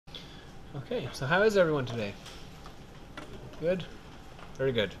Okay, so how is everyone today? Good?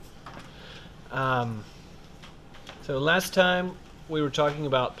 Very good. Um, so last time we were talking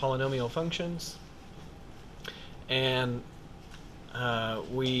about polynomial functions, and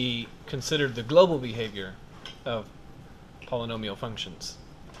we considered the global behavior of polynomial functions.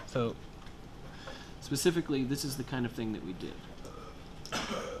 So specifically, this is the kind of thing that we did.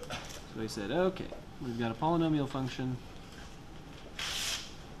 So we said, okay, we've got a polynomial function.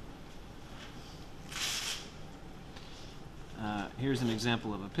 Here's an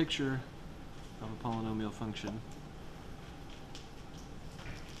example of a picture of a polynomial function.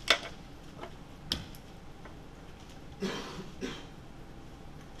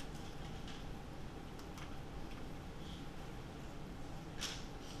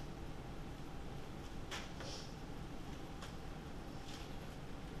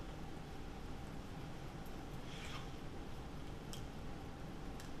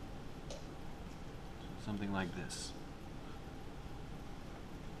 Something like this.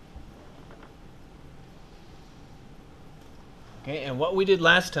 Okay, and what we did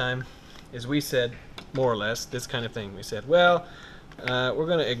last time is we said, more or less, this kind of thing. We said, well, we're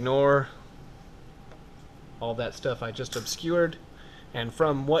going to ignore all that stuff I just obscured, and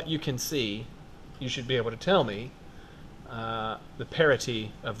from what you can see, you should be able to tell me the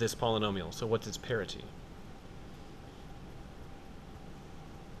parity of this polynomial. So what's its parity?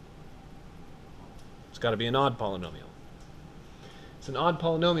 It's got to be an odd polynomial. It's an odd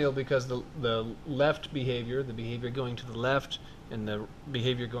polynomial because the left behavior, the behavior going to the left, and the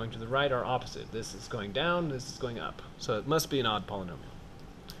behavior going to the right are opposite. This is going down, this is going up. So it must be an odd polynomial.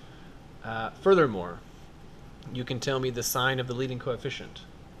 Furthermore, you can tell me the sign of the leading coefficient.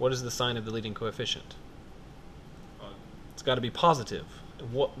 What is the sign of the leading coefficient? It's got to be positive.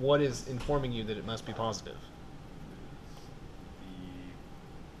 What is informing you that it must be positive?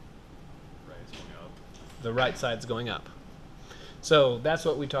 The right is going up. The right side's going up. So that's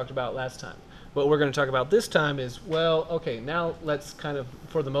what we talked about last time. What we're going to talk about this time is, well, okay, now let's kind of,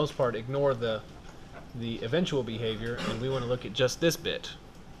 for the most part, ignore the eventual behavior, and we want to look at just this bit,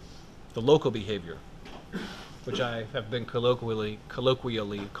 the local behavior, which I have been colloquially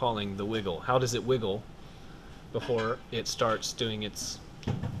calling the wiggle. How does it wiggle before it starts doing its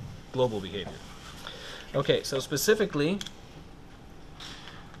global behavior? Okay, so specifically,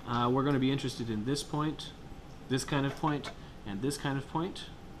 we're going to be interested in this point, this kind of point, and this kind of point.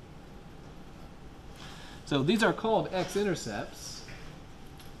 So these are called x-intercepts.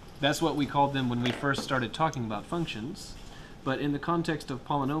 That's what we called them when we first started talking about functions. But in the context of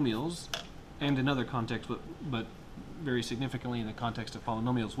polynomials, and in other contexts, but very significantly in the context of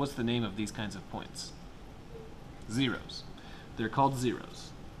polynomials, what's the name of these kinds of points? Zeros. They're called zeros.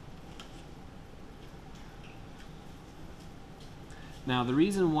 Now the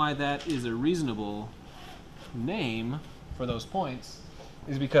reason why that is a reasonable name for those points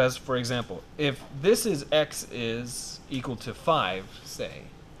is because, for example, if this is x is equal to 5, say,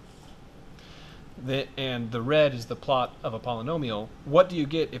 and the red is the plot of a polynomial, what do you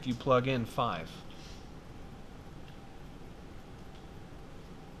get if you plug in 5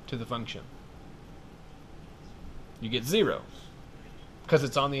 to the function? You get 0, because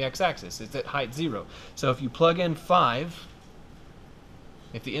it's on the x-axis. It's at height 0. So if you plug in 5,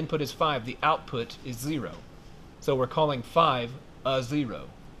 if the input is 5, the output is 0. So we're calling 5 a 0.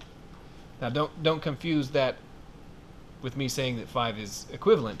 Now don't confuse that with me saying that 5 is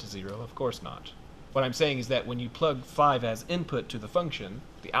equivalent to 0. Of course not. What I'm saying is that when you plug 5 as input to the function,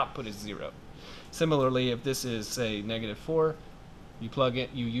 the output is 0. Similarly, if this is, say, -4, you plug it,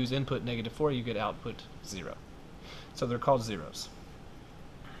 you use input -4, you get output 0. So they're called zeros.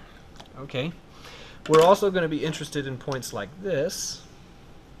 Okay. We're also going to be interested in points like this.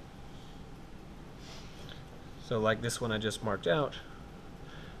 So like this one I just marked out.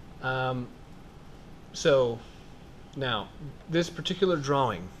 So now, this particular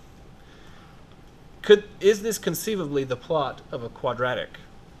drawing, is this conceivably the plot of a quadratic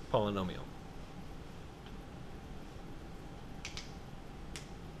polynomial?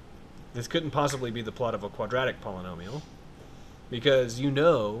 This couldn't possibly be the plot of a quadratic polynomial, because you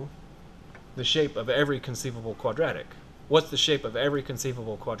know the shape of every conceivable quadratic. What's the shape of every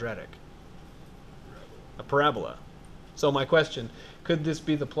conceivable quadratic? A parabola. So my question, could this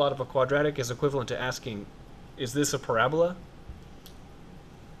be the plot of a quadratic, is equivalent to asking, is this a parabola?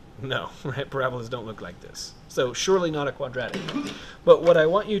 No, right? Parabolas don't look like this. So surely not a quadratic. But what I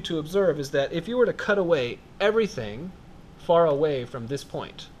want you to observe is that if you were to cut away everything far away from this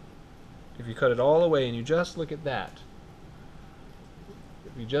point, if you cut it all away and you just look at that,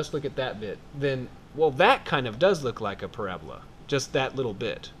 if you just look at that bit, then, well, that kind of does look like a parabola, just that little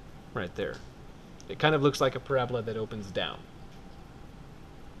bit. right there. It kind of looks like a parabola that opens down.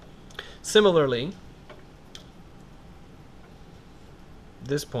 Similarly,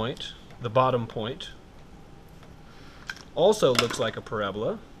 this point, the bottom point, also looks like a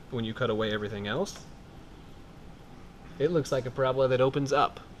parabola when you cut away everything else. It looks like a parabola that opens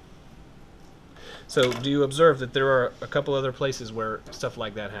up. So do you observe that there are a couple other places where stuff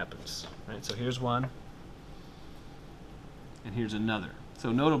like that happens? Right? So here's one, and here's another.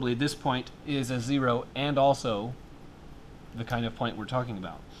 So notably, this point is a 0 and also the kind of point we're talking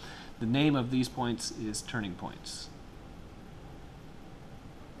about. The name of these points is turning points.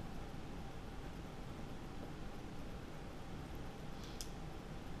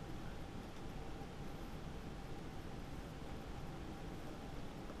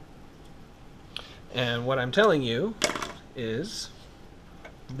 And what I'm telling you is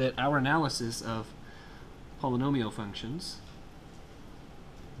that our analysis of polynomial functions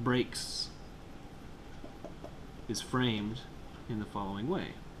is framed in the following way.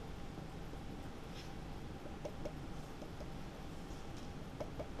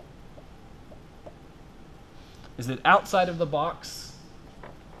 Is that outside of the box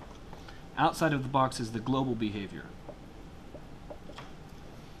is the global behavior.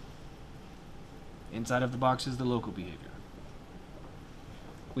 Inside of the box is the local behavior.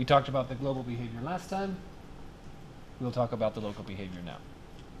 We talked about the global behavior last time. We'll talk about the local behavior now.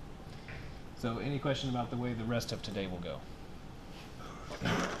 So any question about the way the rest of today will go?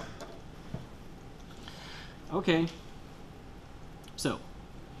 Okay. So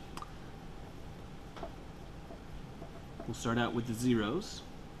we'll start out with the zeros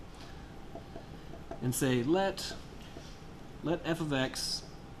and say let f of x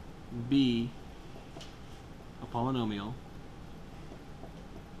be a polynomial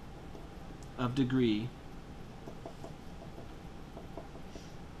of degree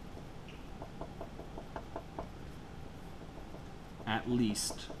at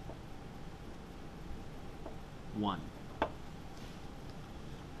least 1.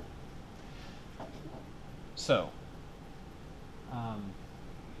 So,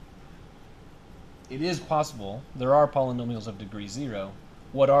 it is possible there are polynomials of degree 0.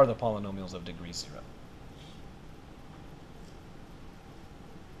 What are the polynomials of degree 0?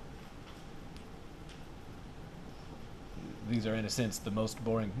 These are, in a sense, the most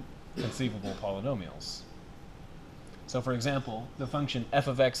boring conceivable polynomials. So, for example, the function f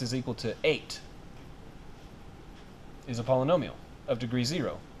of x is equal to 8 is a polynomial of degree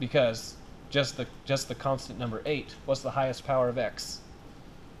 0 because just the constant number 8, what's the highest power of x?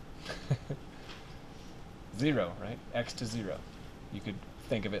 0, right? X to 0. You could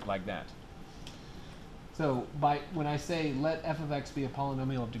think of it like that. So when I say let f of x be a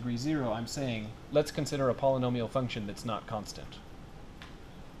polynomial of degree 0, I'm saying let's consider a polynomial function that's not constant.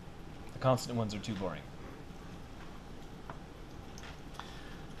 The constant ones are too boring.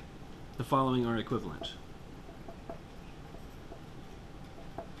 The following are equivalent.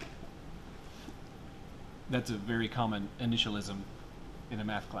 That's a very common initialism in a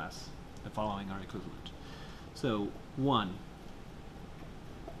math class. The following are equivalent. So 1.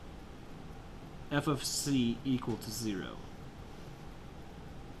 F of c equal to 0.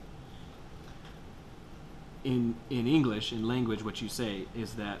 In English, in language, what you say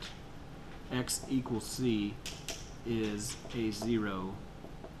is that x equals c is a 0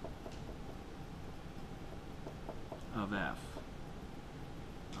 of f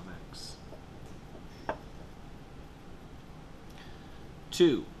of x.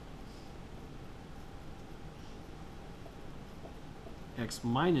 2. X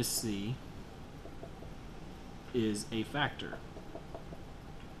minus c is a factor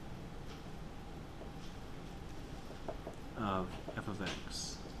of f of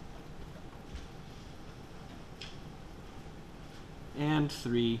x. And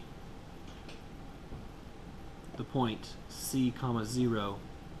 3, the point c comma 0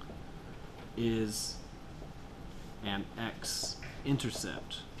 is an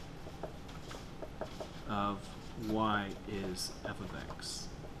x-intercept of y is f of x.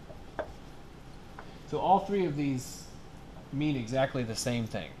 So all three of these mean exactly the same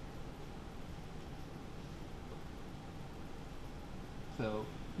thing. So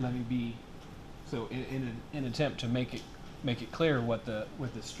let me be in an attempt to make it clear what the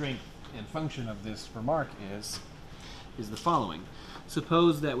strength and function of this remark is the following.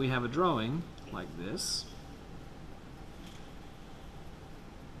 Suppose that we have a drawing like this.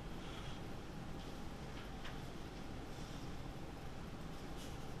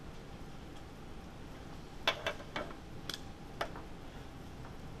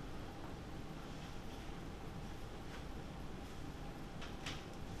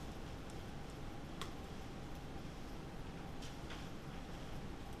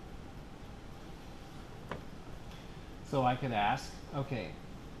 So I could ask, okay,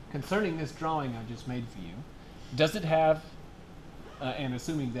 concerning this drawing I just made for you, does it have, and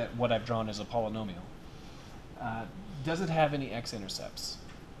assuming that what I've drawn is a polynomial, does it have any x-intercepts?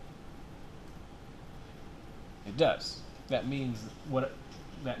 It does. That means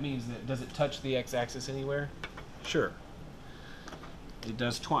that does it touch the x-axis anywhere? Sure. It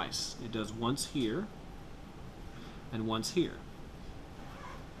does twice. It does once here and once here.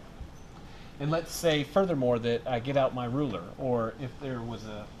 And let's say furthermore that I get out my ruler, or if there was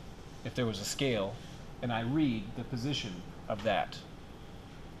a scale, and I read the position of that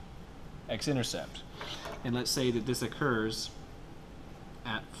x-intercept. And let's say that this occurs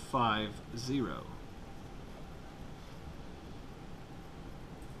at 5, 0.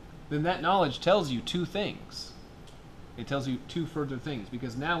 Then that knowledge tells you two things. It tells you two further things,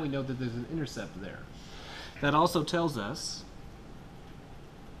 because now we know that there's an intercept there. That also tells us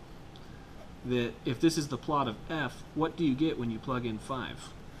that if this is the plot of f, what do you get when you plug in 5?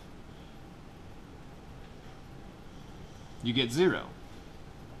 You get 0.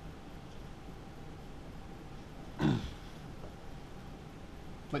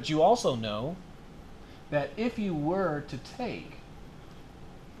 But you also know that if you were to take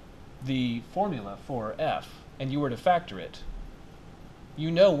the formula for f and you were to factor it, you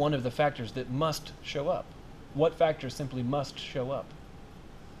know one of the factors that must show up. What factor simply must show up?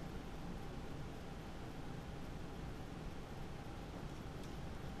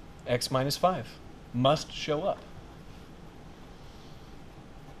 X minus 5 must show up.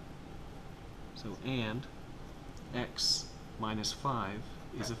 So, and x minus 5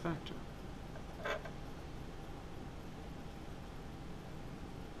 is a factor.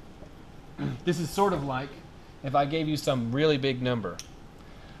 This is sort of like if I gave you some really big number,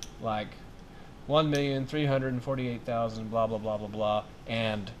 like 1,348,000 blah blah blah blah blah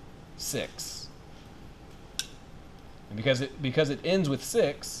and 6. And because it ends with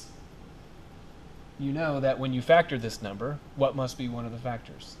 6, you know that when you factor this number, what must be one of the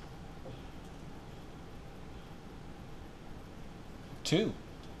factors? 2.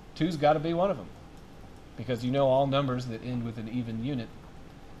 2's got to be one of them, because you know all numbers that end with an even unit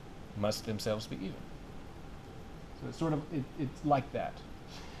must themselves be even. So it's sort of it's like that.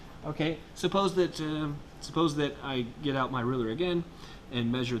 Okay, suppose that I get out my ruler again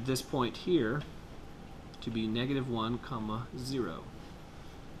and measure this point here to be -1, 0.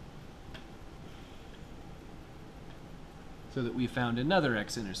 So that we found another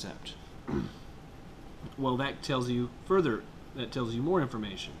x-intercept. Well, that tells you further. That tells you more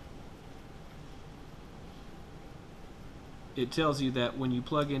information. It tells you that when you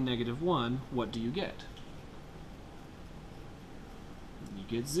plug in -1, what do you get? You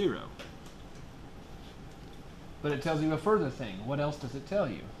get 0. But it tells you a further thing. What else does it tell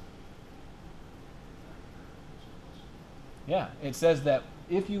you? Yeah, it says that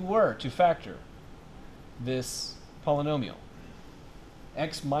if you were to factor this polynomial,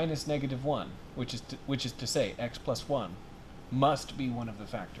 x minus -1, which is to say x plus 1, must be one of the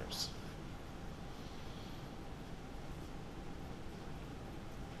factors.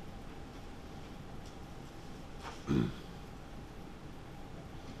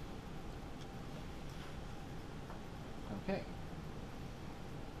 Okay.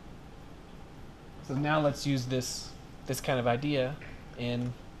 So now let's use this kind of idea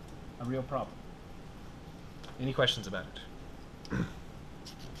in a real problem. Any questions about it?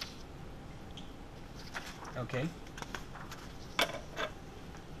 Okay.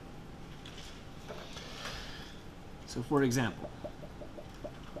 So for example,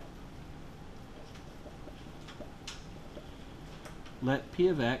 let p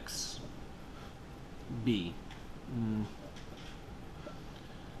of x be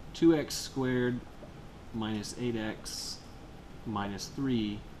 2x squared minus 8x minus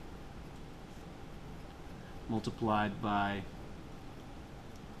 3 multiplied by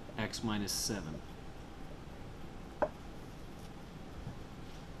x minus 7.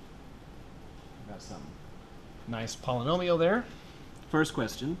 Got some nice polynomial there. First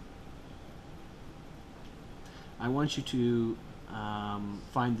question. I want you to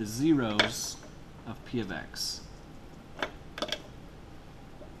find the zeros of p of x.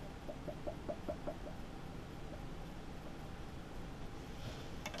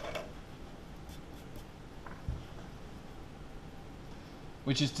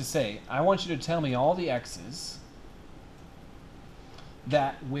 Which is to say, I want you to tell me all the x's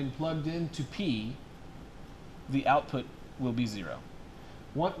that when plugged into p, the output will be 0.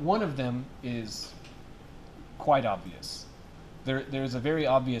 One of them is quite obvious. There's a very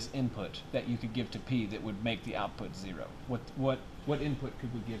obvious input that you could give to p that would make the output 0. What input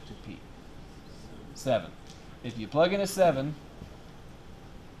could we give to p? 7. If you plug in a 7,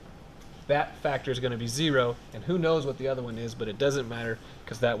 that factor is going to be 0, and who knows what the other one is, but it doesn't matter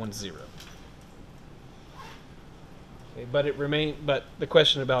because that one's 0. Okay, but the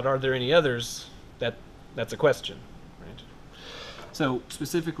question about are there any others, that's a question, right? So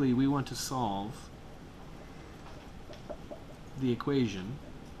specifically, we want to solve the equation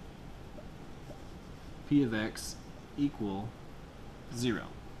p of x equal 0.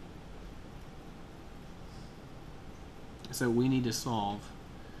 So we need to solve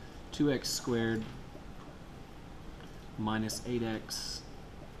 2x squared minus 8x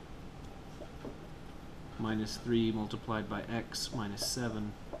minus 3 multiplied by x minus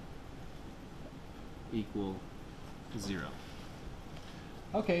 7 equal 0.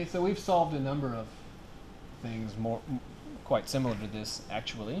 Okay, so we've solved a number of things quite similar to this,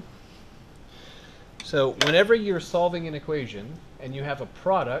 actually. So whenever you're solving an equation and you have a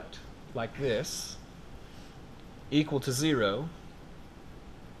product like this equal to 0,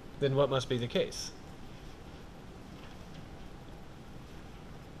 then what must be the case?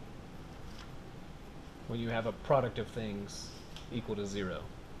 When you have a product of things equal to 0.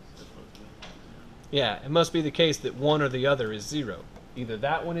 Yeah, it must be the case that one or the other is 0. Either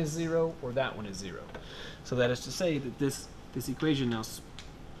that one is 0 or that one is 0. So that is to say that this equation now,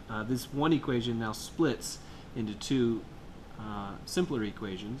 this one equation now splits into two simpler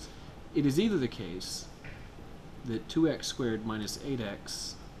equations. It is either the case that 2x squared minus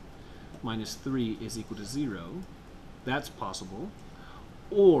 8x minus 3 is equal to 0. That's possible.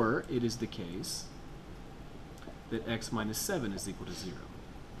 Or it is the case that x minus 7 is equal to 0.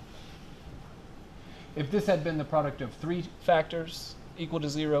 If this had been the product of 3 factors equal to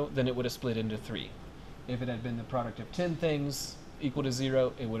 0, then it would have split into 3. If it had been the product of 10 things equal to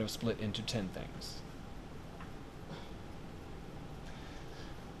 0, it would have split into 10 things.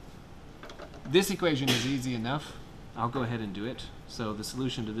 This equation is easy enough. I'll go ahead and do it. So the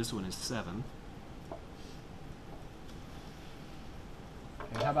solution to this one is 7.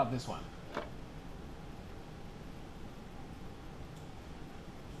 And how about this one?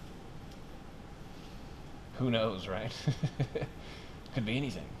 Who knows, right? Could be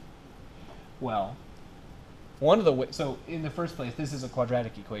anything. Well, one of the ways, so in the first place, this is a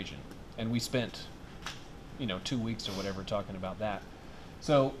quadratic equation, and we spent, 2 weeks or whatever talking about that.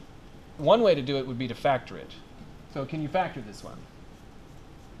 So one way to do it would be to factor it. So can you factor this one?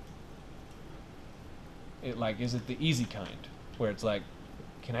 Is it the easy kind, where it's like,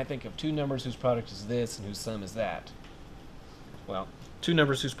 can I think of two numbers whose product is this and whose sum is that? Well, two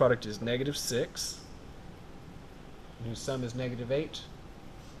numbers whose product is -6 and whose sum is -8.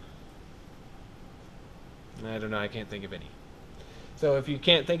 I don't know, I can't think of any. So if you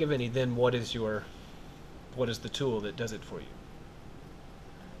can't think of any, then what is the tool that does it for you?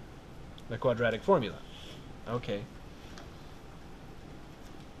 The quadratic formula. Okay.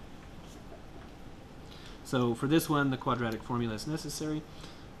 So for this one, the quadratic formula is necessary.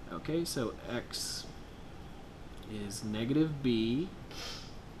 Okay, so x is -b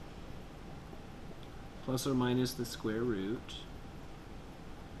plus or minus the square root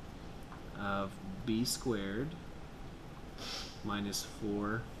of b squared minus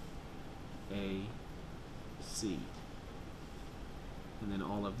 4ac. And then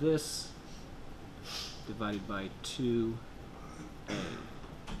all of this divided by 2a.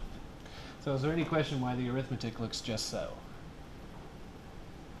 So is there any question why the arithmetic looks just so?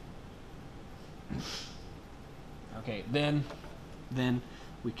 Okay, then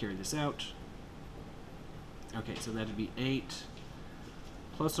we carry this out. Okay, so that'd be 8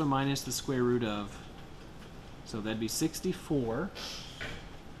 plus or minus the square root of, so that'd be 64,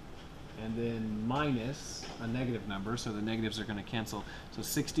 and then minus a negative number, so the negatives are going to cancel. So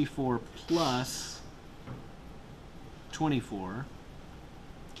 64 plus 24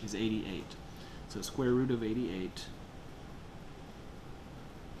 is 88. So square root of 88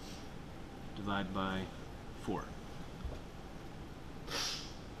 divide by 4.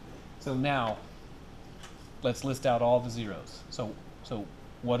 So now let's list out all the zeros. So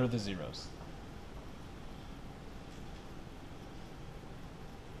what are the zeros?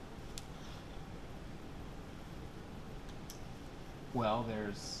 Well,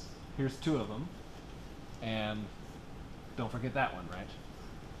 here's 2 of them, and don't forget that one, right?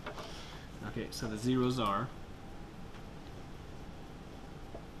 Okay, so the zeros are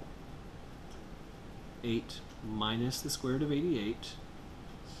 8 minus the square root of 88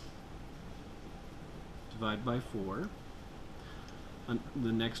 divided by 4.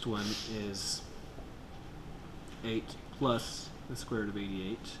 The next one is 8 plus the square root of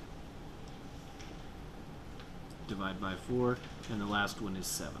 88 divided by 4, and the last one is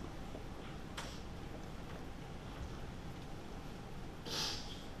 7.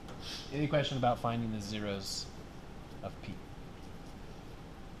 Any question about finding the zeros of P?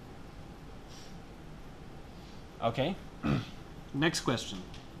 Okay. Next question.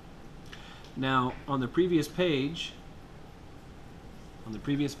 Now, on the previous page,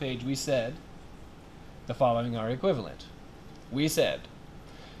 we said the following are equivalent. We said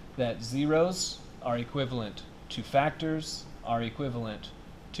that zeros are equivalent to factors are equivalent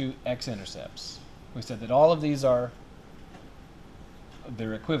to x-intercepts. We said that all of these they're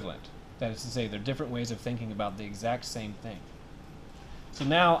equivalent. That is to say, they're different ways of thinking about the exact same thing. So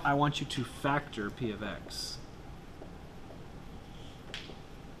now I want you to factor P of x.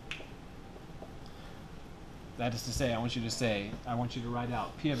 That is to say, I want you to write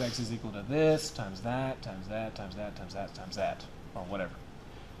out P of x is equal to this, times that, times that, times that, times that, times that, or whatever.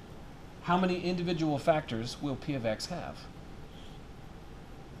 How many individual factors will P of x have?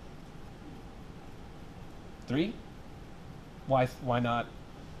 3? Why not?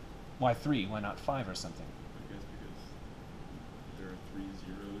 Why 3? Why not 5 or something? I guess because there are 3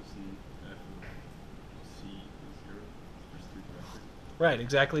 zeros and f of c is 0. There's 3 factors. Right,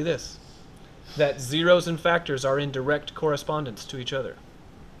 exactly this. That zeros and factors are in direct correspondence to each other.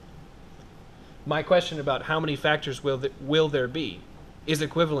 My question about how many factors will there be is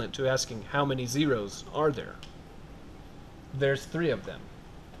equivalent to asking how many zeros are there. There's 3 of them.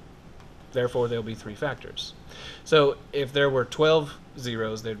 Therefore, there'll be 3 factors. So if there were 12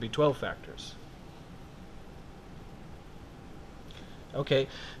 zeros, there'd be 12 factors. Okay,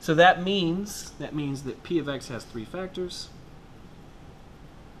 so that means that P of x has 3 factors.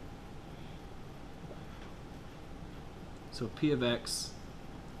 So P of x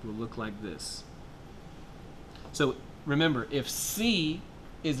will look like this. So remember, if C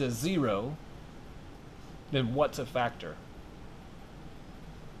is a 0, then what's a factor?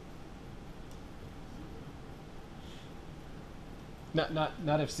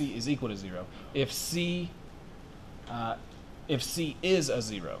 Not if C is equal to 0. If C is a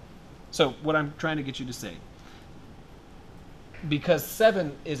 0. So what I'm trying to get you to say, because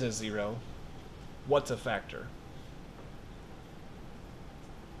 7 is a 0, what's a factor?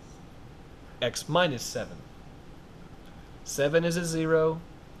 X minus 7. 7 is a 0,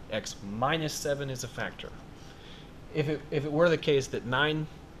 x minus 7 is a factor. If it were the case that 9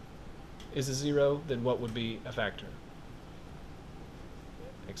 is a 0, then what would be a factor?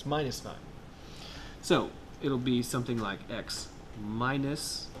 X minus 9. So it'll be something like x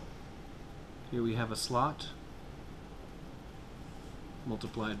minus, here we have a slot,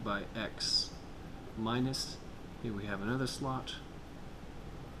 multiplied by x minus, here we have another slot,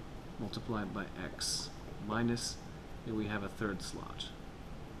 multiplied by x minus, here we have a third slot.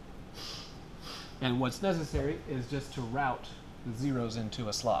 And what's necessary is just to route the zeros into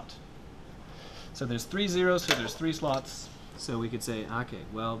a slot. So there's 3 zeros, so there's 3 slots. So we could say, okay,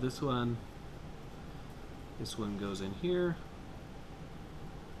 well, this one goes in here.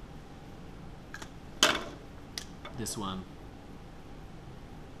 This one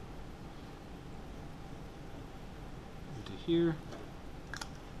into here.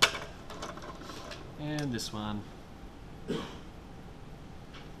 And this one to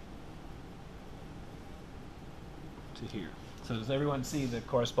here. So does everyone see the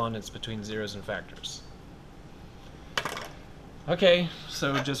correspondence between zeros and factors? Okay,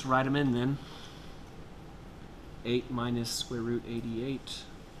 so just write them in then. 8 minus square root 88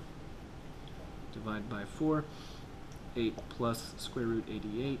 divided by 4. 8 plus square root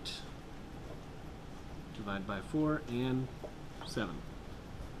 88 divided by 4, and 7.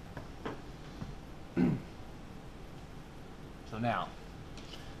 So now,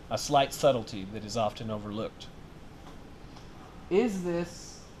 a slight subtlety that is often overlooked. Is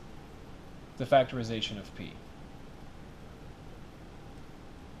this the factorization of P?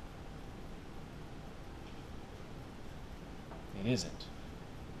 It isn't.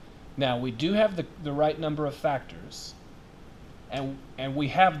 Now, we do have the right number of factors, and we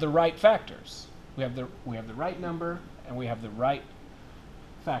have the right factors. We have the right number, and we have the right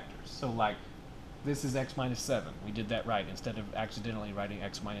factors. So, like, this is x minus 7. We did that right instead of accidentally writing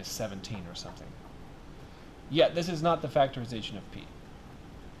x minus 17 or something. Yet, this is not the factorization of P.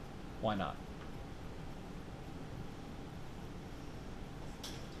 Why not?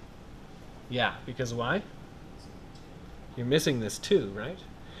 Yeah, because why? You're missing this too, right?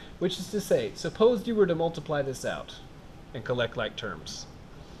 Which is to say, suppose you were to multiply this out and collect like terms.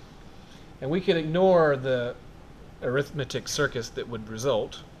 And we could ignore the arithmetic circus that would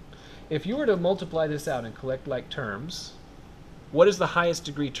result. If you were to multiply this out and collect like terms, what is the highest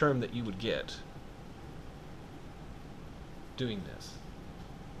degree term that you would get doing this?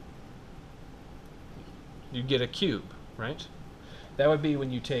 You'd get a cube, right? That would be when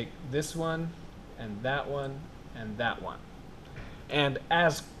you take this one, and that one, and that one. And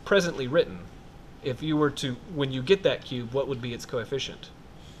as presently written, if you were to, when you get that cube, what would be its coefficient?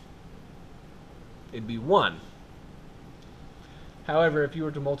 It'd be 1. However, if you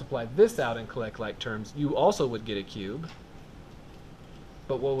were to multiply this out in collect like terms, you also would get a cube.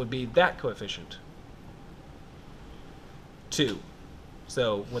 But what would be that coefficient? 2.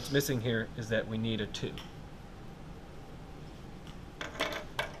 So what's missing here is that we need a 2.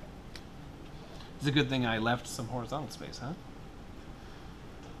 It's a good thing I left some horizontal space, huh?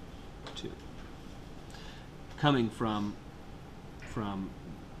 2. Coming from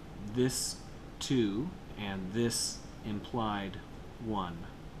this 2 and this implied 1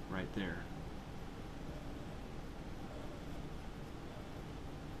 right there.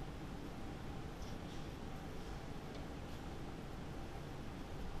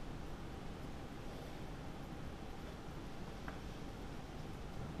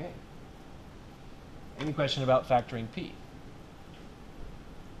 Okay. Any question about factoring P?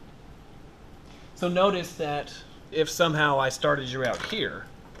 So notice that if somehow I started you out here,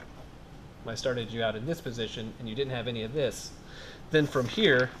 I started you out in this position and you didn't have any of this, then from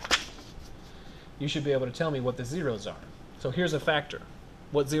here you should be able to tell me what the zeros are. So here's a factor.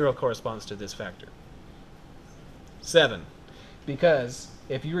 What 0 corresponds to this factor? 7. Because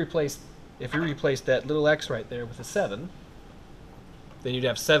if you replace that little x right there with a 7, then you'd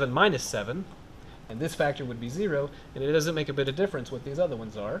have 7 minus 7, and this factor would be 0, and it doesn't make a bit of difference what these other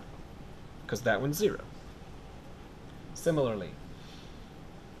ones are, because that one's 0. Similarly,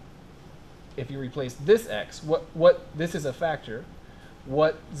 if you replace this x, what this is a factor,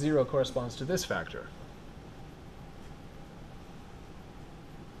 what 0 corresponds to this factor?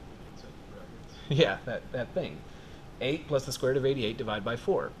 Yeah, that thing. 8 plus the square root of 88 divided by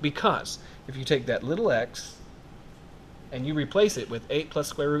 4. Because if you take that little x and you replace it with 8 plus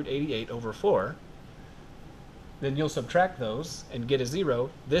square root 88 over 4, then you'll subtract those and get a 0.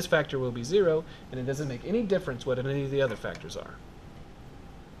 This factor will be 0, and it doesn't make any difference what any of the other factors are.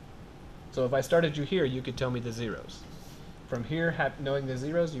 So if I started you here, you could tell me the zeros. From here, knowing the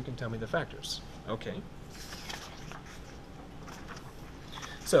zeros, you can tell me the factors. Okay.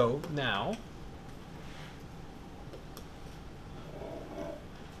 So now,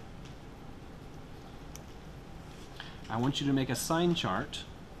 I want you to make a sign chart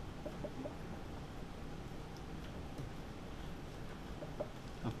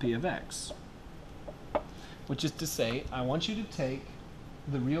of P of x, which is to say, I want you to take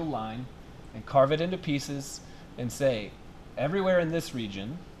the real line and carve it into pieces and say, everywhere in this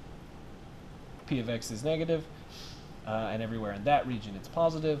region, P of x is negative, and everywhere in that region it's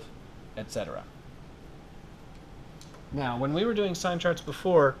positive, etc. Now, when we were doing sign charts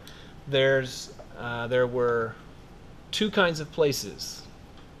before, there were 2 kinds of places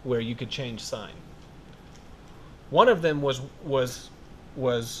where you could change sign. One of them was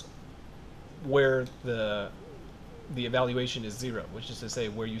where the evaluation is 0, which is to say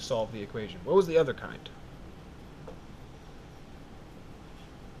where you solve the equation. What was the other kind?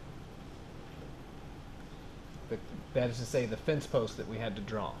 That is to say the fence post that we had to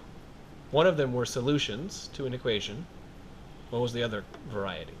draw. One of them were solutions to an equation. What was the other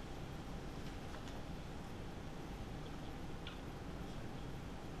variety?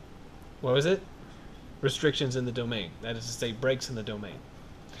 What was it? Restrictions in the domain. That is to say breaks in the domain.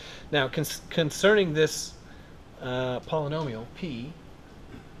 Now, concerning this polynomial, P,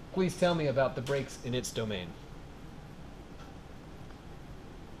 please tell me about the breaks in its domain.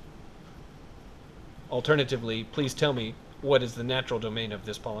 Alternatively, please tell me what is the natural domain of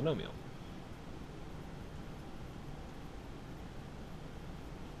this polynomial.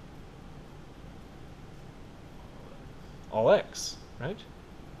 All x, right?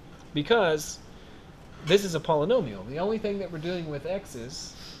 Because this is a polynomial. The only thing that we're doing with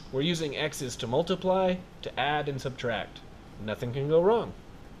x's, we're using x's to multiply, to add, and subtract. Nothing can go wrong.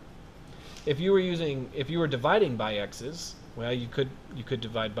 If you were dividing by x's, well, you could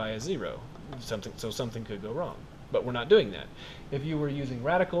divide by a 0. Something could go wrong. But we're not doing that. If you were using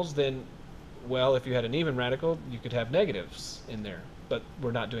radicals, then, well, if you had an even radical, you could have negatives in there. But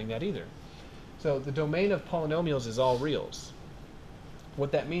we're not doing that either. So the domain of polynomials is all reals.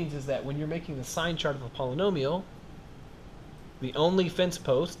 What that means is that when you're making the sign chart of a polynomial, the only fence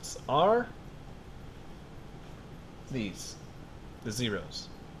posts are these, the zeros,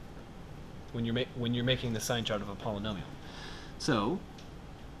 when you're making the sign chart of a polynomial. So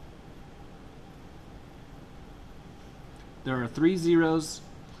there are 3 zeros,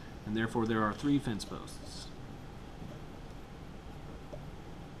 and therefore there are 3 fence posts.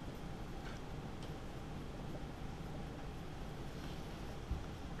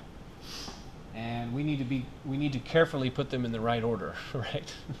 and we need to carefully put them in the right order,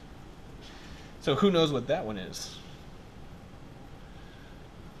 right? So who knows what that one is?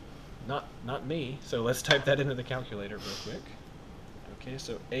 Not me. So let's type that into the calculator real quick. Okay,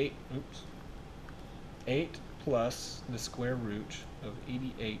 so 8 plus the square root of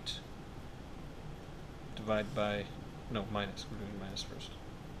 88 divided by, no, minus, we're doing minus first.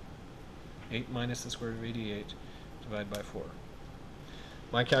 8 minus the square root of 88 divided by 4.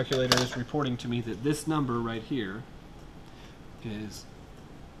 My calculator is reporting to me that this number right here is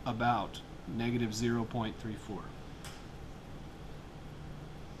about negative 0.34.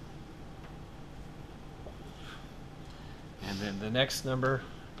 And then the next number,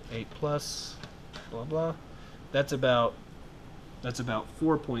 8 plus, blah blah, that's about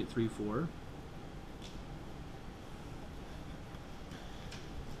 4.34.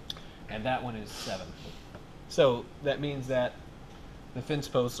 And that one is 7. So that means that the fence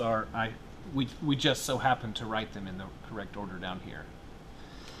posts are, we just so happen to write them in the correct order down here.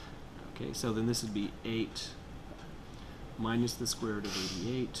 Okay, so then this would be 8 minus the square root of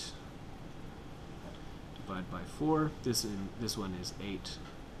 88 divided by 4. This one is 8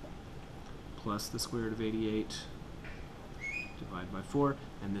 plus the square root of 88 divided by 4,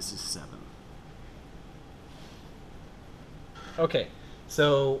 and this is 7. Okay,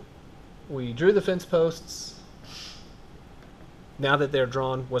 so we drew the fence posts. Now that they're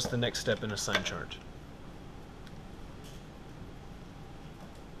drawn, what's the next step in a sign chart?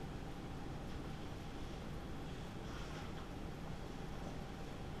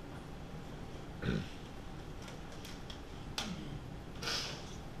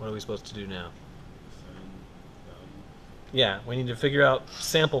 What are we supposed to do now? Yeah, we need to figure out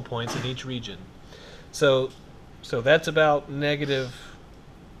sample points in each region. So that's about negative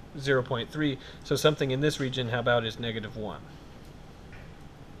 0.3. So something in this region, how about, is negative 1?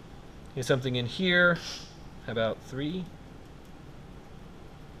 Okay, something in here, how about 3?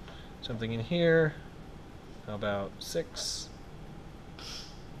 Something in here, how about 6?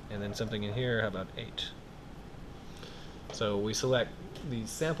 And then something in here, how about 8? So we select these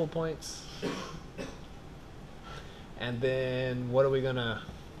sample points, and then where do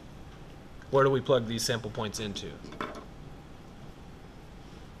we plug these sample points into?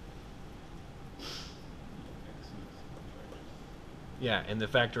 Yeah, in the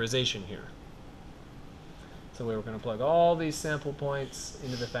factorization here. So we're going to plug all these sample points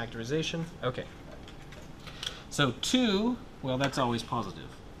into the factorization. Okay. So 2, well, that's always positive.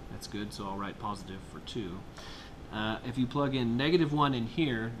 That's good, so I'll write positive for 2. If you plug in negative 1 in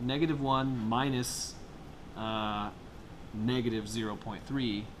here, negative 1 minus negative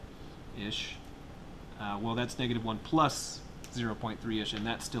 0.3-ish, well, that's negative 1 plus 0.3-ish, and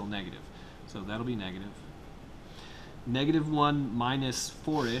that's still negative. So that'll be negative. Negative 1 minus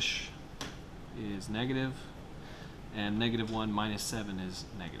 4-ish is negative, and negative 1 minus 7 is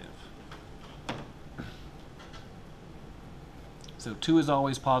negative. So 2 is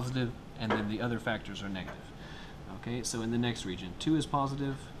always positive, and then the other factors are negative. Okay, so in the next region, 2 is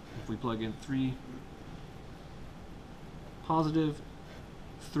positive. If we plug in 3, positive.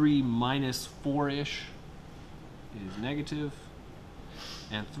 3 minus 4-ish is negative,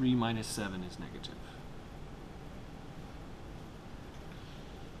 and 3 minus 7 is negative.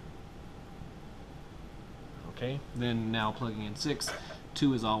 Okay, then now plugging in 6,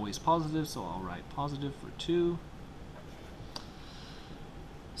 2 is always positive, so I'll write positive for 2.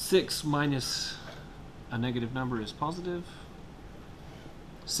 6 minus a negative number is positive.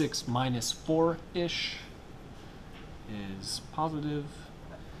 6 minus 4-ish is positive,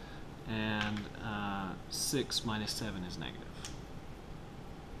 and 6 minus 7 is negative.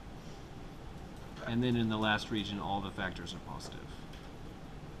 And then in the last region, all the factors are positive.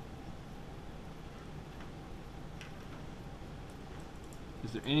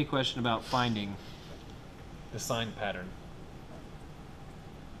 Is there any question about finding the sign pattern?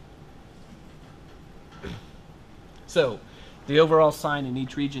 So, the overall sign in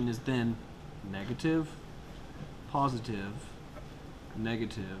each region is then negative, positive,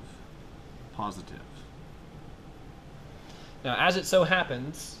 negative, positive. Now, as it so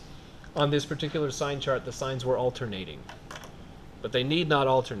happens, on this particular sign chart, the signs were alternating. But they need not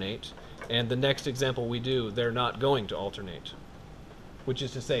alternate, and the next example we do, they're not going to alternate. Which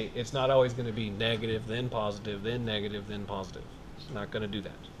is to say, it's not always going to be negative, then positive, then negative, then positive. It's not going to do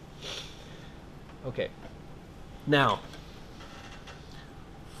that. Okay. Now,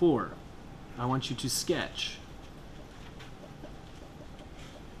 4, I want you to sketch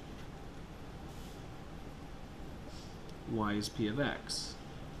y is p of x.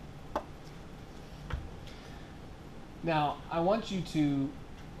 Now, I want you to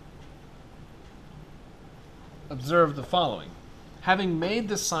observe the following. Having made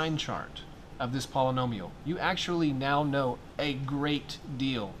the sign chart of this polynomial, you actually now know a great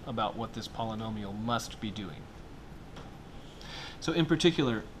deal about what this polynomial must be doing. So in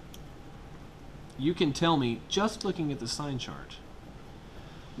particular, you can tell me, just looking at the sign chart,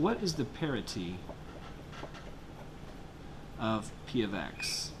 what is the parity of p of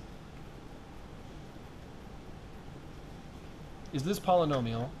x? Is this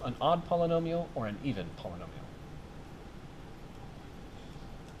polynomial an odd polynomial or an even polynomial?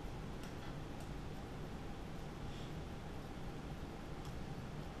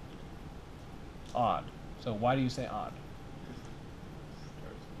 Odd. So why do you say odd?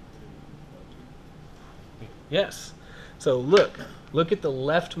 Yes. So look at the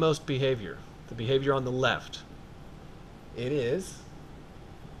leftmost behavior, the behavior on the left. It is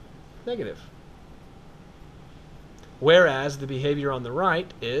negative. Whereas the behavior on the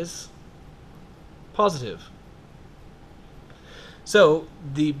right is positive. So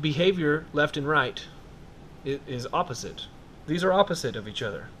the behavior left and right is opposite. These are opposite of each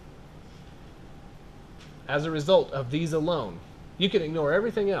other. As a result of these alone, you can ignore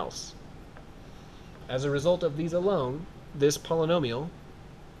everything else. As a result of these alone, this polynomial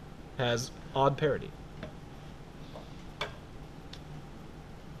has odd parity.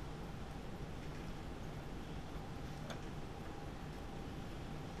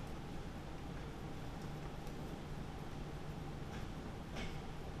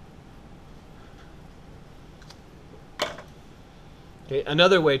 Okay,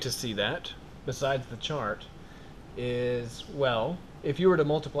 another way to see that, besides the chart, is, well, if you were to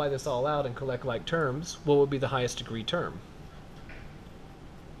multiply this all out and collect like terms, what would be the highest degree term?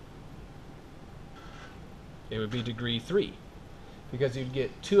 It would be degree 3, because you'd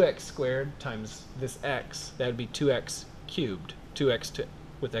get 2x squared times this x. That would be 2x cubed, 2x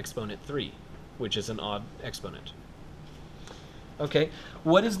with exponent 3, which is an odd exponent. Okay,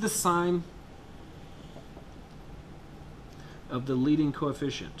 what is the sign of the leading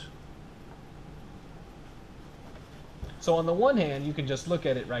coefficient? So on the one hand, you can just look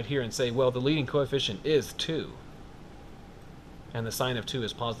at it right here and say, well, the leading coefficient is 2, and the sign of 2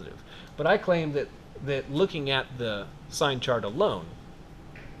 is positive. But I claim that looking at the sign chart alone,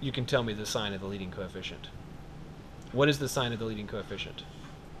 you can tell me the sign of the leading coefficient. What is the sign of the leading coefficient?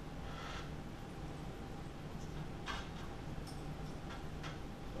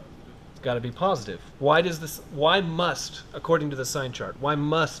 It's got to be positive. Why must, according to the sign chart, why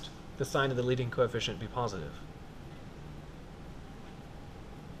must the sign of the leading coefficient be positive?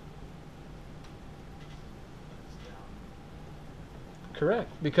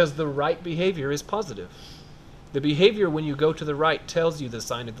 Correct, because the right behavior is positive. The behavior when you go to the right tells you the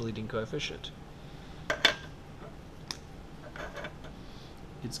sign of the leading coefficient.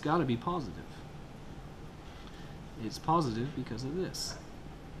 It's got to be positive. It's positive because of this.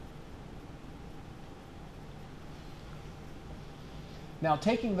 Now,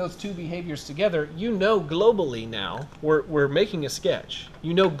 taking those two behaviors together, you know globally now, we're making a sketch.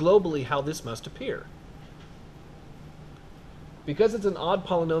 You know globally how this must appear. Because it's an odd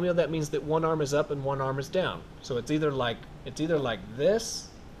polynomial, that means that one arm is up and one arm is down. So it's either like this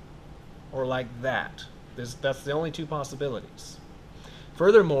or like that. That's the only two possibilities.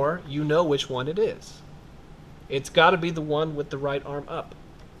 Furthermore, you know which one it is. It's got to be the one with the right arm up.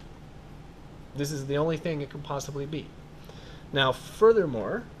 This is the only thing it could possibly be. Now,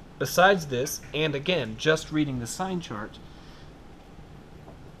 furthermore, besides this, and again, just reading the sign chart,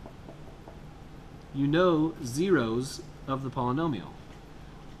 you know zeros of the polynomial.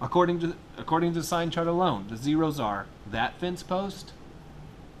 According to the sign chart alone, the zeros are that fence post,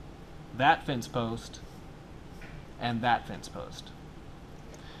 and that fence post.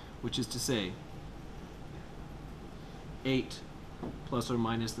 Which is to say, 8 plus or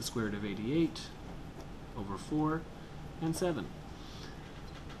minus the square root of 88 over 4 and 7.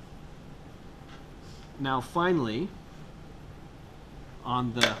 Now finally,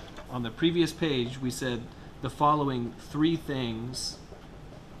 on the previous page, we said the following three things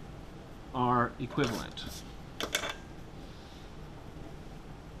are equivalent.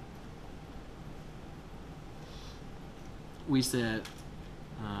 We said,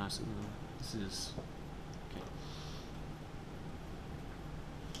 so this is, okay.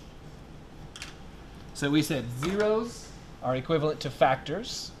 So we said zeros are equivalent to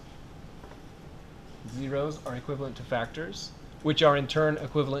factors. Zeros are equivalent to factors, which are in turn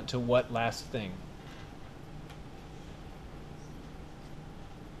equivalent to what last thing?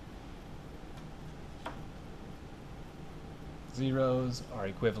 Zeros are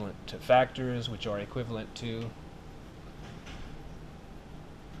equivalent to factors, which are equivalent to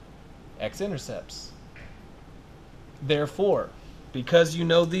x-intercepts. Therefore, because you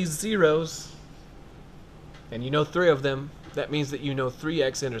know these zeros, and you know 3 of them, that means that you know 3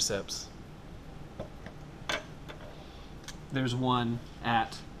 x-intercepts. There's one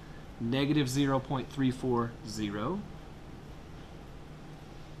at negative 0.340.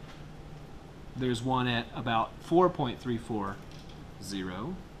 There's one at about 4.340.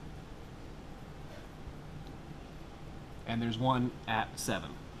 And there's one at 7.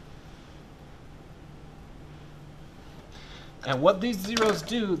 And what these zeros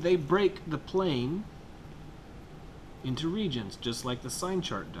do, they break the plane into regions, just like the sign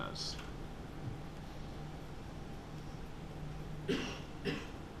chart does.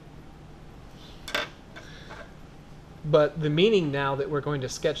 But the meaning now that we're going to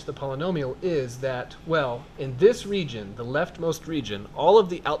sketch the polynomial is that, well, in this region, the leftmost region, all of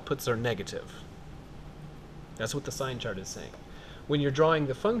the outputs are negative. That's what the sign chart is saying. When you're drawing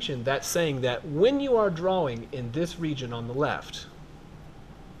the function, that's saying that when you are drawing in this region on the left,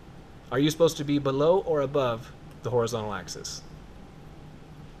 are you supposed to be below or above the horizontal axis?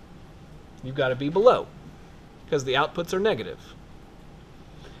 You've got to be below, because the outputs are negative.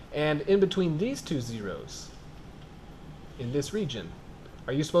 And in between these two zeros, in this region,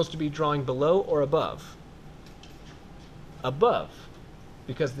 are you supposed to be drawing below or above? Above,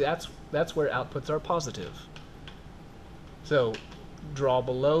 because that's where outputs are positive. So draw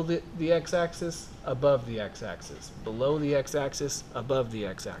below the x-axis, above the x-axis, below the x-axis, above the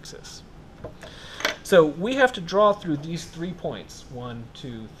x-axis. So we have to draw through these 3 points, 1,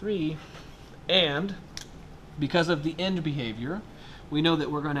 2, 3, and because of the end behavior, we know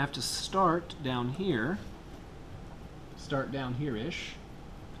that we're going to have to start down here, start down here-ish,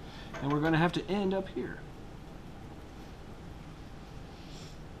 and we're going to have to end up here.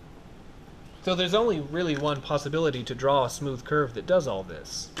 So there's only really one possibility to draw a smooth curve that does all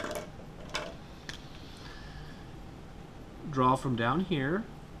this. Draw from down here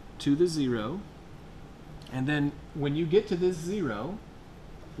to the 0, and then when you get to this 0,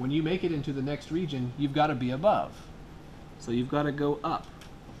 when you make it into the next region, you've got to be above. So you've got to go up.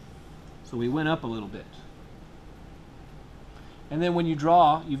 So we went up a little bit. And then when you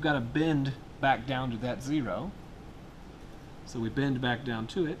draw, you've got to bend back down to that 0. So we bend back down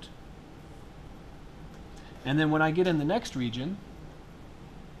to it. And then when I get in the next region,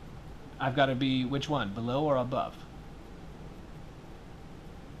 I've got to be, which one, below or above?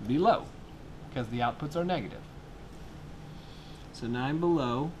 Below, because the outputs are negative. So now I'm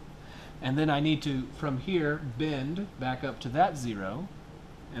below, and then I need to, from here, bend back up to that 0,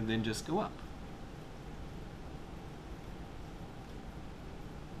 and then just go up.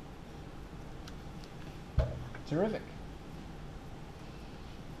 Terrific.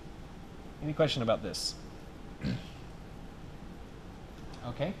 Any question about this?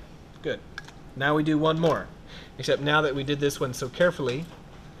 Okay, good. Now we do one more. Except now that we did this one so carefully,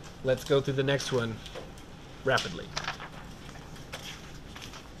 let's go through the next one rapidly.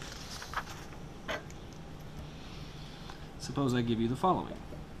 Suppose I give you the following.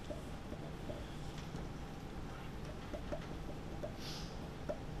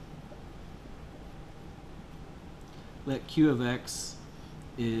 Let q of x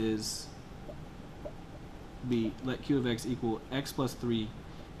let q of x equal x plus 3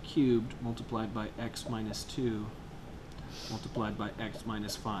 cubed multiplied by x minus 2 multiplied by x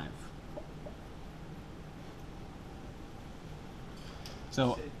minus 5.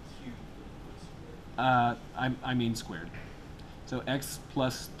 So I mean squared. So x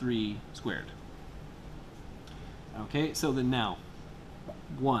plus 3 squared. Okay, so then now,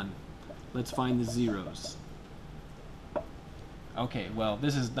 1, let's find the zeros. Okay, well,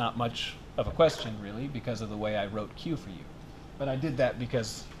 this is not much of a question, really, because of the way I wrote q for you. But I did that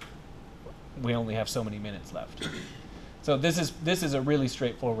because we only have so many minutes left. So this is a really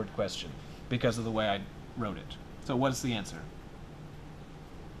straightforward question because of the way I wrote it. So what's the answer?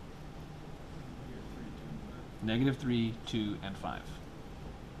 Negative 3, 2, and 5.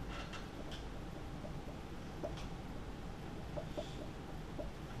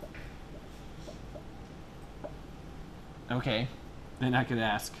 Okay, then I could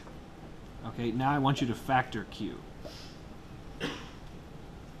ask, okay, now I want you to factor q.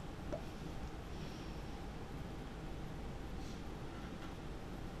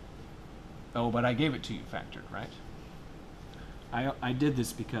 Oh, but I gave it to you factored, right? I did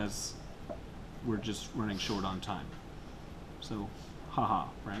this because we're just running short on time. So, haha,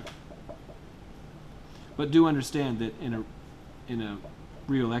 right? But do understand that in a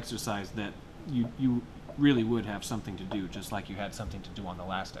real exercise that you really would have something to do, just like you had something to do on the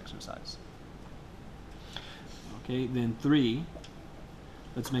last exercise. Okay, then 3,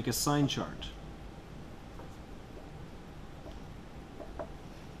 let's make a sign chart.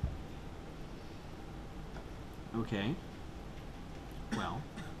 Okay. Well,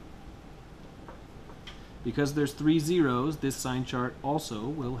 because there's 3 zeros, this sign chart also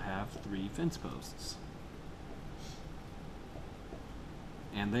will have 3 fence posts.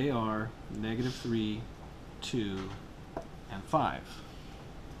 And they are -3, 2, and 5.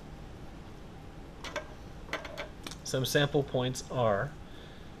 Some sample points are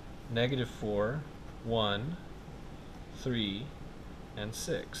 -4, 1, 3, and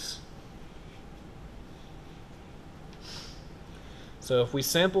 6. So if we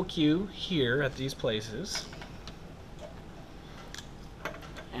sample Q here at these places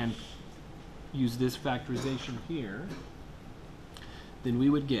and use this factorization here, then we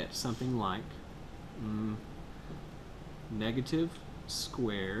would get something like negative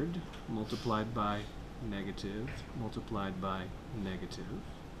squared multiplied by negative multiplied by negative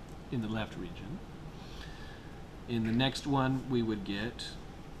in the left region. In the next one, we would get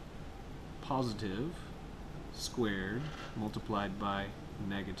positive squared multiplied by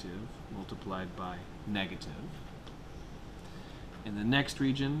negative multiplied by negative. In the next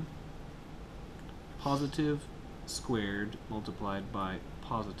region, positive squared multiplied by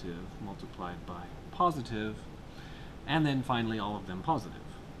positive multiplied by positive, and then finally all of them positive.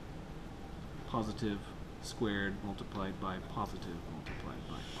 Positive squared multiplied by positive multiplied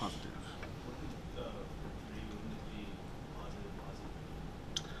by positive.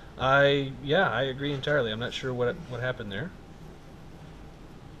 I agree entirely. I'm not sure what happened there.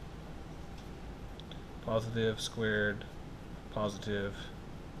 Positive squared, positive,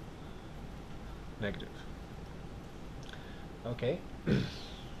 negative. Okay.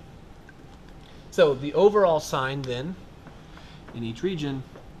 So the overall sign then in each region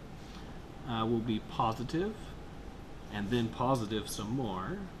will be positive, and then positive some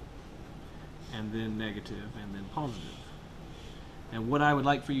more, and then negative, and then positive. And what I would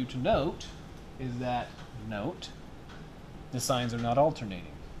like for you to note is that, the signs are not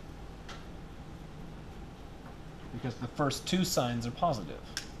alternating, because the first 2 signs are positive.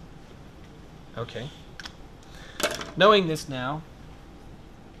 Okay. Knowing this now,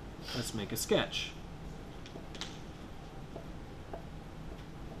 let's make a sketch.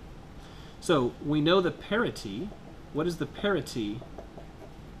 So we know the parity. What is the parity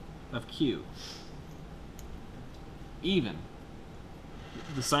of Q? Even.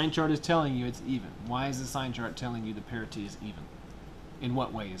 The sign chart is telling you it's even. Why is the sign chart telling you the parity is even? In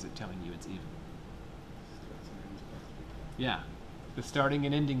what way is it telling you it's even? Yeah, the starting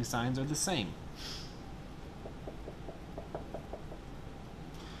and ending signs are the same.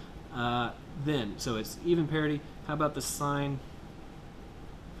 So it's even parity. How about the sign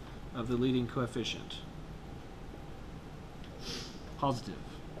of the leading coefficient? Positive.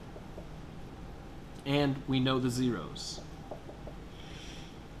 And we know the zeros.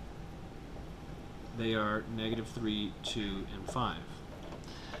 They are -3, 2, and 5.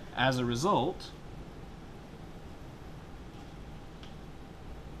 As a result,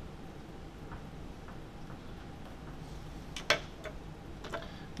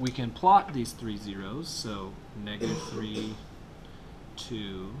 we can plot these 3 zeros, so -3,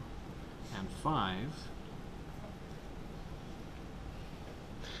 2, and 5.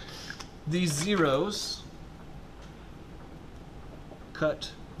 These zeros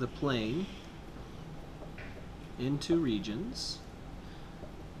cut the plane into regions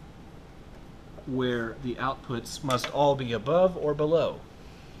where the outputs must all be above or below.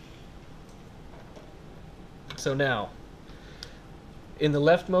 So now, in the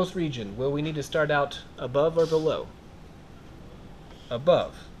leftmost region, will we need to start out above or below?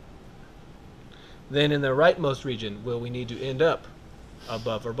 Above. Then in the rightmost region, will we need to end up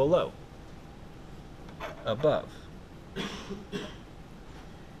above or below? Above.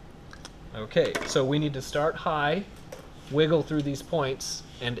 Okay, so we need to start high, wiggle through these points,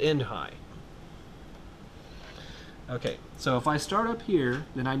 and end high. Okay, so if I start up here,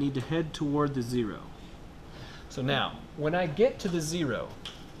 then I need to head toward the 0. So now, when I get to the 0,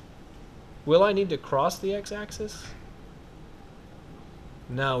 will I need to cross the x-axis?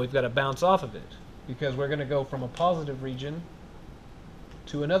 No, we've got to bounce off of it, because we're going to go from a positive region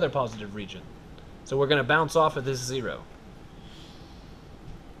to another positive region. So we're going to bounce off of this 0.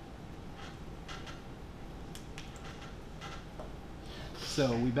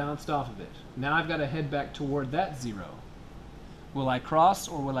 So we bounced off of it. Now I've got to head back toward that 0. Will I cross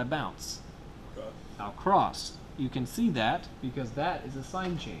or will I bounce? Cross. I'll cross. You can see that because that is a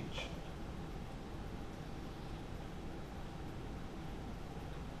sign change.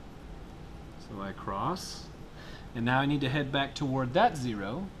 So I cross, and now I need to head back toward that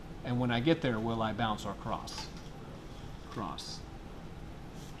 0, and when I get there, will I bounce or cross? Cross.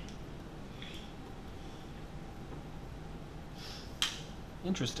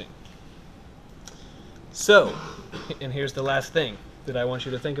 Interesting. So, and here's the last thing that I want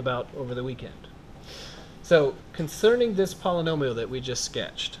you to think about over the weekend. So, concerning this polynomial that we just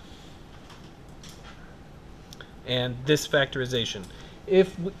sketched, and this factorization,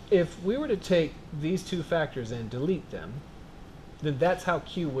 if we were to take these two factors and delete them, then that's how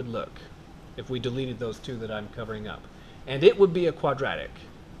Q would look if we deleted those two that I'm covering up. And it would be a quadratic,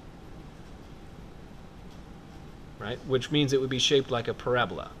 right? Which means it would be shaped like a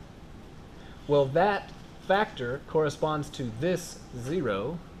parabola. Well, that factor corresponds to this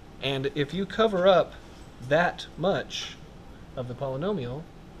 0, and if you cover up that much of the polynomial,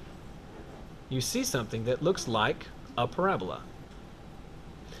 you see something that looks like a parabola.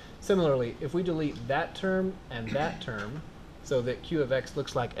 Similarly, if we delete that term and that term so that Q of x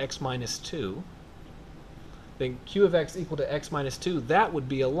looks like x minus 2, then Q of x equal to x minus 2, that would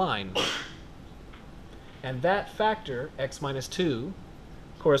be a line. And that factor, x minus 2,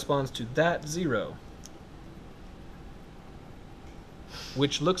 corresponds to that 0,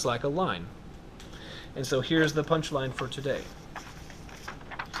 which looks like a line. And so here's the punchline for today.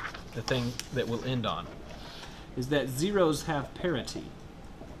 The thing that we'll end on is that zeros have parity.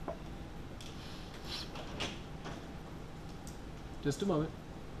 Just a moment.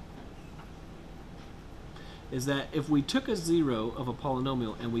 Is that if we took a 0 of a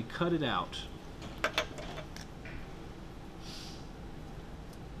polynomial and we cut it out,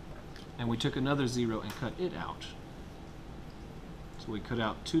 and we took another 0 and cut it out, so we cut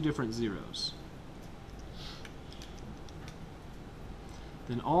out two different zeros,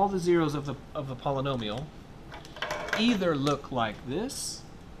 then all the zeros of the polynomial either look like this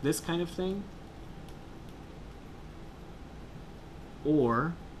kind of thing,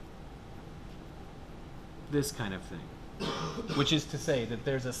 or this kind of thing. Which is to say that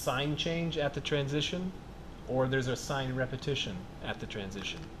there's a sign change at the transition, or there's a sign repetition at the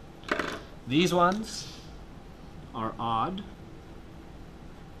transition. These ones are odd,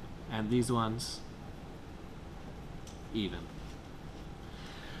 and these ones even.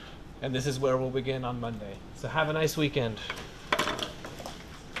 And this is where we'll begin on Monday. So have a nice weekend.